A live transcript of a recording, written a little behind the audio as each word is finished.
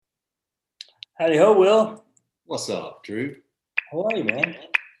Howdy ho, Will. What's up, Drew? How are you, man?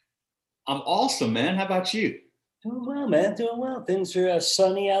 I'm awesome, man. How about you? Doing well, man. Doing well. Things are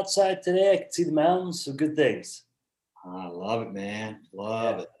sunny outside today. I can see the mountains, so good things. I love it, man. Yeah.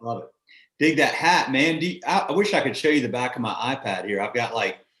 Love it. Love it. Dig that hat, man. I wish I could show you the back of my iPad here. I've got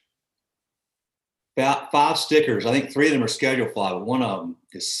like about 5 stickers. I think 3 of them are schedule fly, but one of them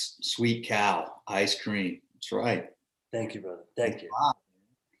is Sweet Cow ice cream. That's right. Thank you, brother. Thank you. Wow.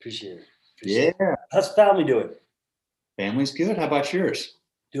 Appreciate it. Yeah. How's the family doing? Family's good. How about yours?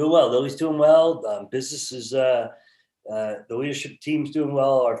 Doing well. Lily's doing well. Business is the leadership team's doing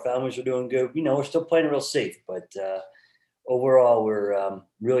well. Our families are doing good. We're still playing real safe, but overall, we're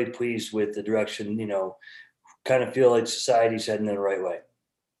really pleased with the direction. Kind of feel like society's heading in the right way.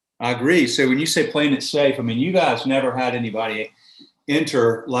 I agree. So when you say playing it safe, I mean, you guys never had anybody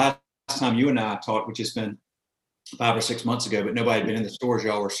enter last time you and I talked, which has been 5 or 6 months ago, but nobody had been in the stores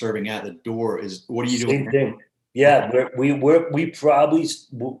y'all were serving at the door. What are you doing? Same thing. Yeah, we probably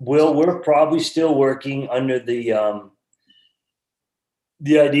we're probably still working under the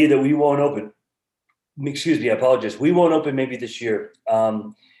idea that we won't open. Excuse me, I apologize. We won't open maybe this year.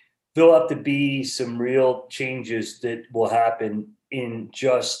 There'll have to be some real changes that will happen in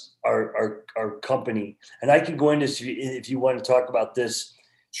just our company, and I can go into this if you want to talk about this.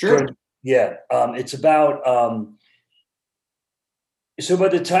 Sure. Yeah, it's about so by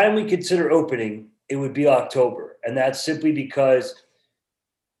the time we consider opening, it would be October, and that's simply because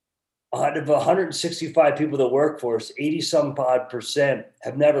out of 165 people that work for us, 80 some odd percent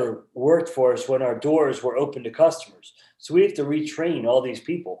have never worked for us when our doors were open to customers. So we have to retrain all these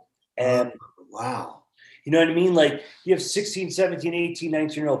people. And wow. You know what I mean? Like you have 16, 17, 18,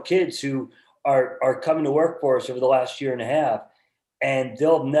 19-year-old kids who are coming to work for us over the last year and a half, and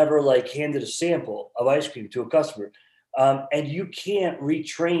they'll never like handed a sample of ice cream to a customer. And you can't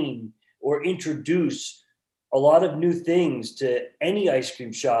retrain or introduce a lot of new things to any ice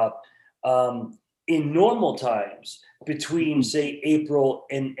cream shop in normal times between, say, April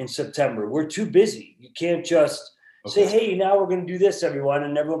and September. We're too busy. You can't just say, hey, now we're going to do this, everyone,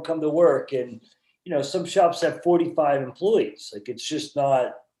 and everyone come to work. And, some shops have 45 employees. Like, it's just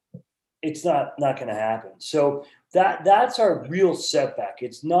not going to happen. So that's our real setback.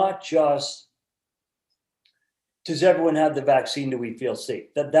 It's not just, does everyone have the vaccine? Do we feel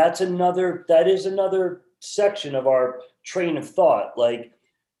safe? That is another section of our train of thought. Like,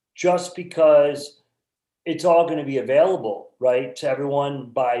 just because it's all going to be available, right, to everyone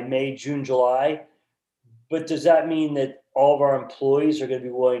by May, June, July, but does that mean that all of our employees are going to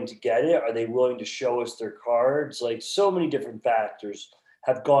be willing to get it? Are they willing to show us their cards? Like, so many different factors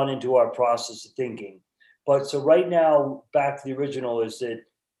have gone into our process of thinking. But so right now, back to the original, is that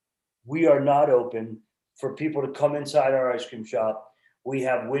we are not open for people to come inside our ice cream shop. We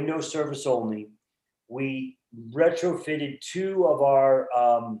have window service only. We retrofitted 2 of our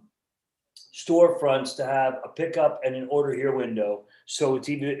storefronts to have a pickup and an order here window. So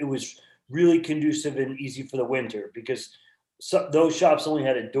it was really conducive and easy for the winter, because those shops only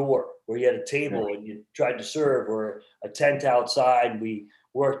had a door where you had a table and you tried to serve, or a tent outside. We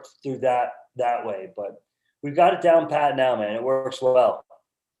worked through that way, but we've got it down pat now, man. It works well.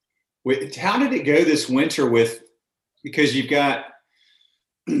 How did it go this winter because you've got,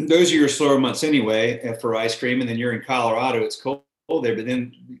 those are your slower months anyway for ice cream, and then you're in Colorado, it's cold there, but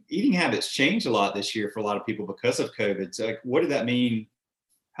then eating habits changed a lot this year for a lot of people because of COVID. So what did that mean?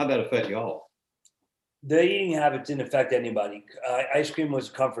 How'd that affect y'all? The eating habit didn't affect anybody. Ice cream was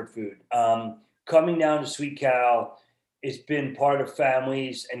a comfort food. Coming down to Sweet Cow, it's been part of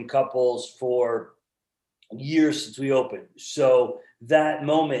families and couples for years since we opened. So that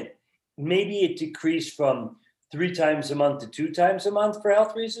moment, maybe it decreased from 3 times a month to 2 times a month for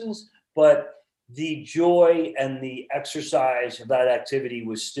health reasons, but the joy and the exercise of that activity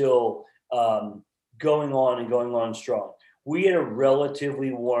was still going on strong. We had a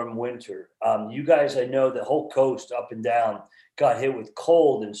relatively warm winter. You guys, I know the whole coast up and down got hit with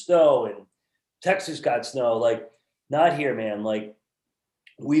cold and snow, and Texas got snow. Like, not here, man. Like,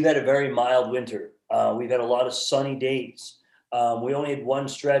 we've had a very mild winter. We've had a lot of sunny days. We only had one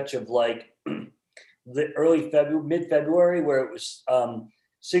stretch of like the mid-February where it was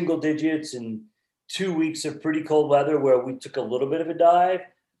single digits, and 2 weeks of pretty cold weather where we took a little bit of a dive.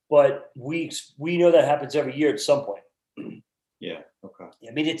 But we know that happens every year at some point. Yeah. Okay.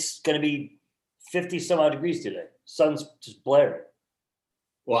 I mean, it's going to be 50 some odd degrees today. Sun's just blaring.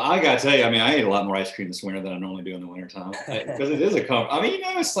 Well, I got to tell you, I mean, I ate a lot more ice cream this winter than I normally do in the wintertime, because it is a comfort. I mean,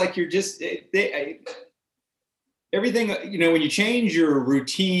 it's like you're just, everything, when you change your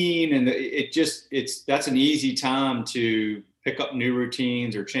routine, and that's an easy time to pick up new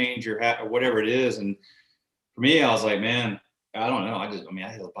routines or change your hat or whatever it is. And for me, I was like, man, I don't know. I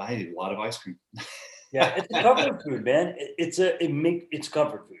eat a lot of ice cream. Yeah, it's a comfort food, man. It's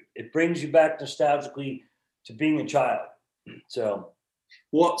comfort food. It brings you back nostalgically to being a child. So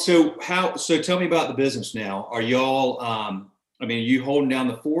Well, so tell me about the business now. Are y'all, I mean, are you holding down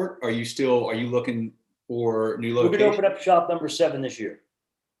the fort? Are you looking for new we're going to open location? up shop number 7 this year.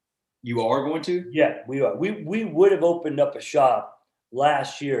 You are going to? Yeah, we are. We would have opened up a shop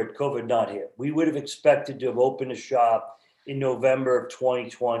last year had COVID not hit. We would have expected to have opened a shop in November of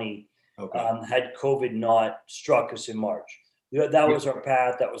 2020 Okay. had COVID not struck us in March. That was our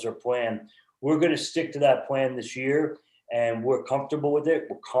path. That was our plan. We're going to stick to that plan this year, and we're comfortable with it.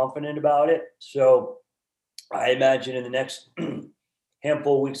 We're confident about it. So I imagine in the next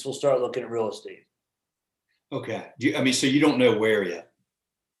handful of weeks, we'll start looking at real estate. Okay. I mean, so you don't know where yet?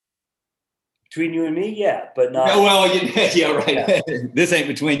 Between you and me, yeah, but not. No, well, yeah, right. Yeah. This ain't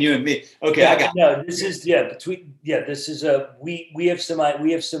between you and me. Okay, Yeah, I got. no, this is this is we have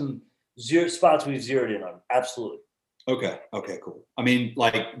some zero spots we've zeroed in on. Absolutely. Okay. Okay. Cool. I mean,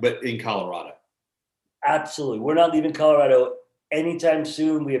 like, but in Colorado. Absolutely. We're not leaving Colorado anytime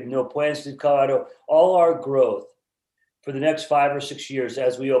soon. We have no plans to leave Colorado. All our growth for the next 5 or 6 years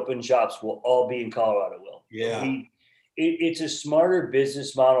as we open shops will all be in Colorado, Will. Yeah. It's a smarter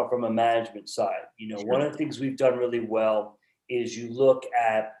business model from a management side. Sure. One of the things we've done really well is you look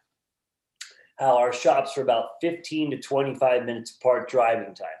at how our shops are about 15 to 25 minutes apart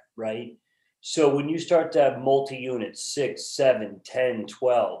driving time, right? So when you start to have multi-units, 6, 7, 10,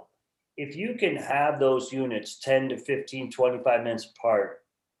 12, if you can have those units 10 to 15, 25 minutes apart,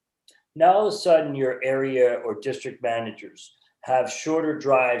 now all of a sudden your area or district managers have shorter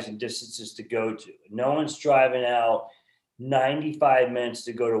drives and distances to go to. No one's driving out 95 minutes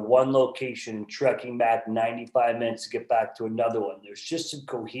to go to one location and trekking back 95 minutes to get back to another one. There's just some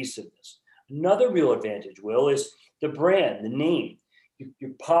cohesiveness. Another real advantage, Will, is the brand, the name.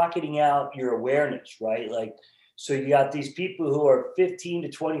 You're pocketing out your awareness, right? Like, so you got these people who are 15 to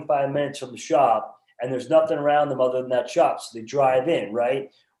 25 minutes from the shop, and there's nothing around them other than that shop. So they drive in, right?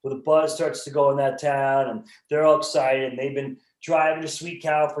 Well, the buzz starts to go in that town, and they're all excited. And they've been driving to Sweet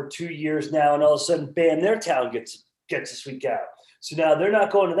Cow for 2 years now, and all of a sudden, bam, their town gets a Sweet Cow. So now they're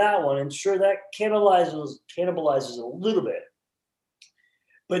not going to that one, and sure, that cannibalizes a little bit.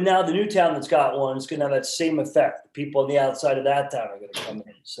 But now the new town that's got one is going to have that same effect. The people on the outside of that town are going to come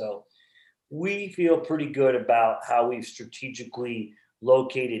in. So we feel pretty good about how we've strategically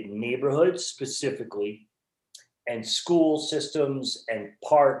located neighborhoods specifically and school systems and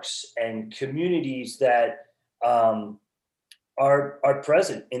parks and communities that are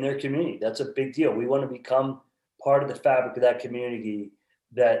present in their community. That's a big deal. We want to become part of the fabric of that community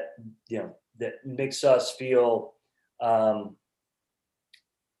that that makes us feel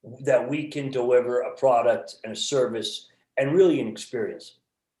that we can deliver a product and a service and really an experience.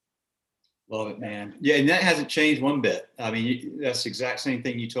 Love it, man. Yeah, and that hasn't changed one bit. I mean, that's the exact same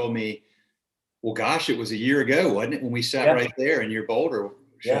thing you told me. Well, gosh, it was a year ago, wasn't it, when we sat right there in your Boulder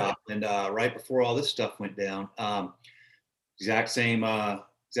shop, and right before all this stuff went down. Exact same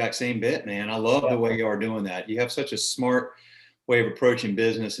bit, man. I love the way you are doing that. You have such a smart way of approaching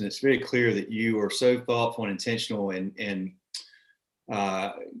business, and it's very clear that you are so thoughtful and intentional and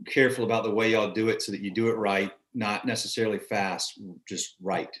careful about the way y'all do it so that you do it right, not necessarily fast, just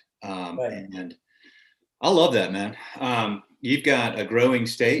right. And I love that, man. You've got a growing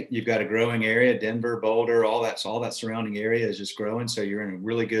state, you've got a growing area, Denver, Boulder, all that surrounding area is just growing. So you're in a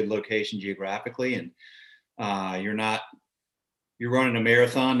really good location geographically, and you're running a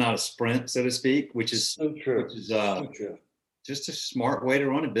marathon, not a sprint, so to speak, which is so true. So true. Just a smart way to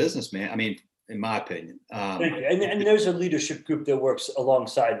run a business, man. I mean, in my opinion. Thank you. And there's a leadership group that works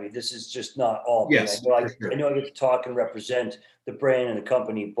alongside me. This is just not all me. Yes, I know I get to talk and represent the brand and the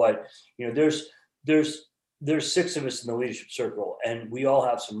company, but there's 6 of us in the leadership circle, and we all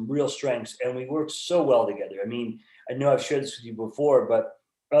have some real strengths, and we work so well together. I mean, I know I've shared this with you before, but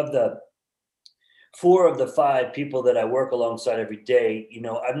of the 4 of the 5 people that I work alongside every day,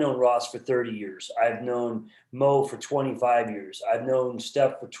 I've known Ross for 30 years. I've known Mo for 25 years. I've known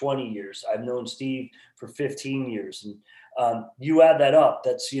Steph for 20 years. I've known Steve for 15 years. And you add that up,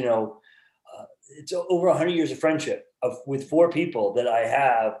 that's, it's over 100 years of friendship with 4 people that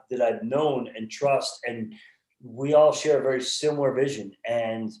I've known and trust. And we all share a very similar vision.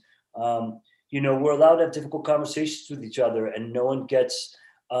 And, we're allowed to have difficult conversations with each other, and no one gets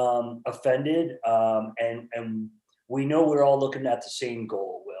offended, and we know we're all looking at the same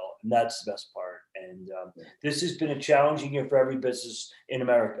goal, Will, and that's the best part. And this has been a challenging year for every business in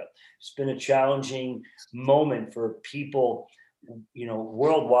America. It's been a challenging moment for people,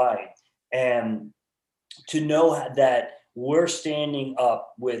 worldwide. And to know that we're standing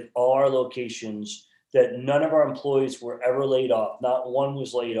up with all our locations, that none of our employees were ever laid off, not one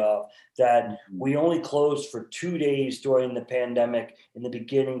was laid off, that we only closed for 2 days during the pandemic in the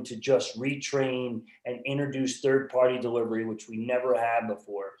beginning to just retrain and introduce third-party delivery, which we never had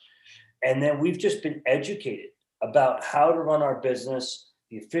before. And then we've just been educated about how to run our business,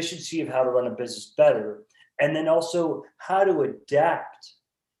 the efficiency of how to run a business better, and then also how to adapt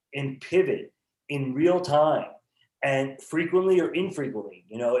and pivot in real time and frequently or infrequently.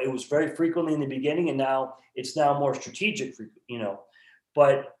 It was very frequently in the beginning, and now it's more strategic,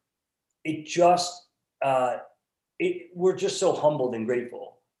 but it just, we're just so humbled and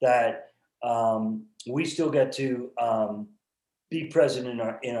grateful that we still get to be present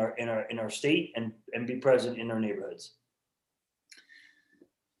in our state and be present in our neighborhoods.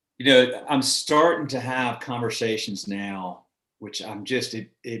 I'm starting to have conversations now, which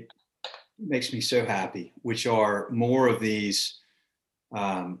it makes me so happy, which are more of these,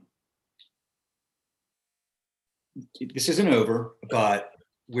 this isn't over, but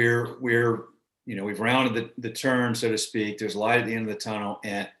we've rounded the turn, so to speak. There's light at the end of the tunnel.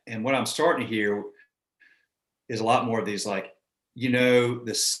 And what I'm starting to hear is a lot more of these, like,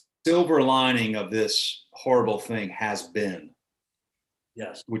 the silver lining of this horrible thing has been.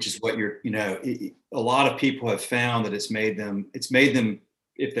 Yes. Which is what a lot of people have found that it's made them,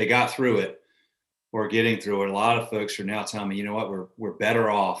 if they got through it or getting through it, a lot of folks are now telling me, you know what, we're better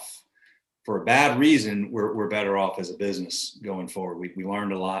off for a bad reason. We're better off as a business going forward. We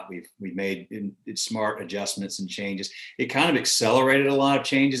learned a lot. We've made smart adjustments and changes. It kind of accelerated a lot of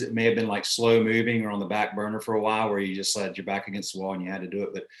changes that may have been like slow moving or on the back burner for a while, where you just had your back against the wall and you had to do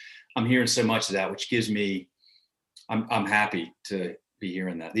it. But I'm hearing so much of that, which gives me, I'm happy to be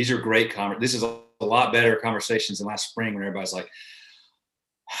hearing that. These are great this is a lot better conversations than last spring when everybody's like,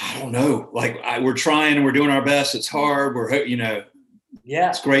 I don't know, like we're trying and we're doing our best. It's hard. Yeah,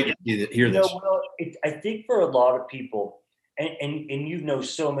 it's great to hear this. Well, I think for a lot of people, and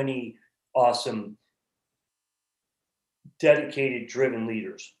so many awesome, dedicated, driven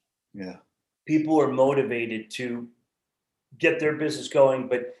leaders. Yeah, people are motivated to get their business going,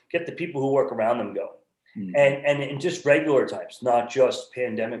 but get the people who work around them going. And in just regular times, not just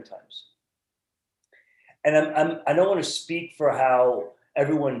pandemic times. And I don't want to speak for how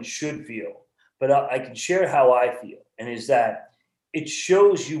everyone should feel, but I can share how I feel. And is that it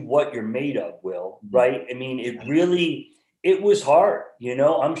shows you what you're made of, Will, right? I mean, it was hard.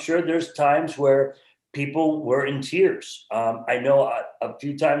 I'm sure there's times where people were in tears. I know a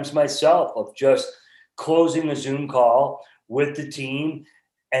few times myself of just closing a Zoom call with the team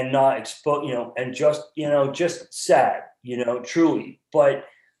and not and just sad, truly. But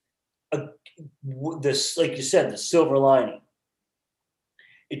this, like you said, the silver lining,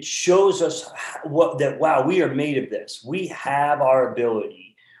 it shows us wow, we are made of this. We have our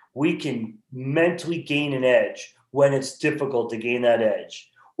ability. We can mentally gain an edge when it's difficult to gain that edge.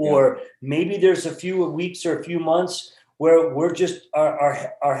 Or maybe there's a few weeks or a few months where we're just,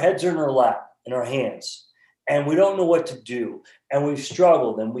 our heads are in our lap, in our hands, and we don't know what to do. And we've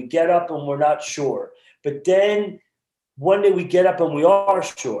struggled and we get up and we're not sure. But then one day we get up and we are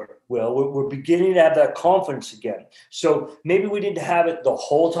sure. Well, we're beginning to have that confidence again. So maybe we didn't have it the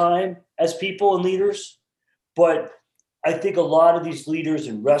whole time as people and leaders, but I think a lot of these leaders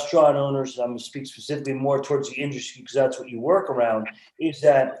and restaurant owners, and I'm going to speak specifically more towards the industry because that's what you work around, is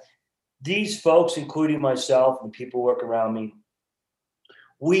that these folks, including myself and the people who work around me,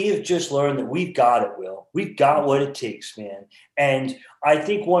 we have just learned that we've got it, Will. We've got what it takes, man. And I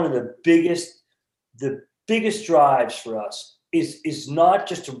think one of the biggest drives for us is not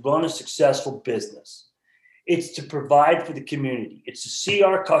just to run a successful business. It's to provide for the community. It's to see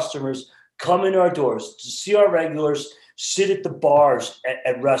our customers come in our doors, to see our regulars sit at the bars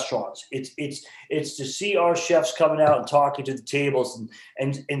at restaurants. It's to see our chefs coming out and talking to the tables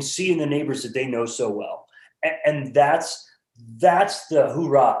and seeing the neighbors that they know so well. And that's the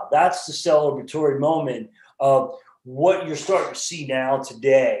hoorah. That's the celebratory moment of what you're starting to see now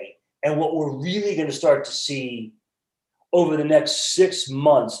today and what we're really going to start to see over the next 6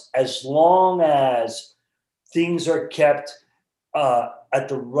 months, as long as things are kept at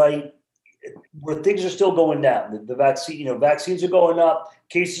the right, where things are still going down. The vaccine, vaccines are going up,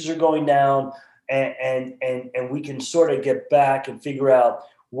 cases are going down, and we can sort of get back and figure out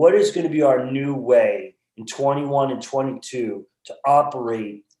what is going to be our new way in 21 and 22 to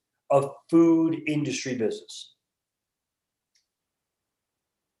operate a food industry business.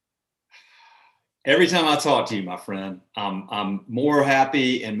 Every time I talk to you, my friend, I'm more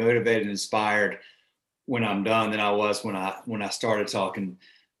happy and motivated and inspired when I'm done than I was when I started talking.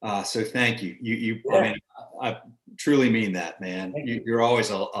 So thank you. Yeah. I mean, I truly mean that, man. Thank you. You're always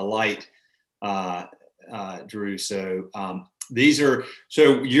a light, uh, Drew. So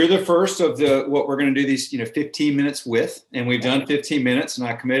so you're the first of what we're going to do these 15 minutes with, and we've done 15 minutes, and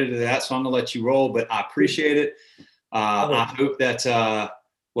I committed to that, so I'm going to let you roll. But I appreciate it. I hope that.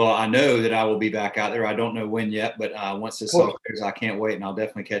 Well, I know that I will be back out there. I don't know when yet, but once this all clears, I can't wait, and I'll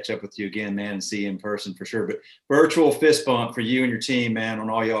definitely catch up with you again, man, and see you in person for sure. But virtual fist bump for you and your team, man, on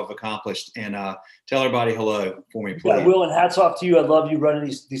all y'all have accomplished. And tell everybody hello for me, please. Yeah, Will, and hats off to you. I love you running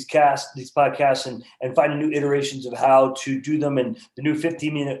these podcasts, and finding new iterations of how to do them, and the new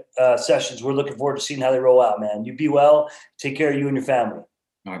 15-minute sessions. We're looking forward to seeing how they roll out, man. You be well. Take care of you and your family.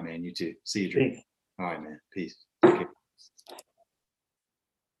 All right, man. You too. See you, Drew. All right, man. Peace. Take care.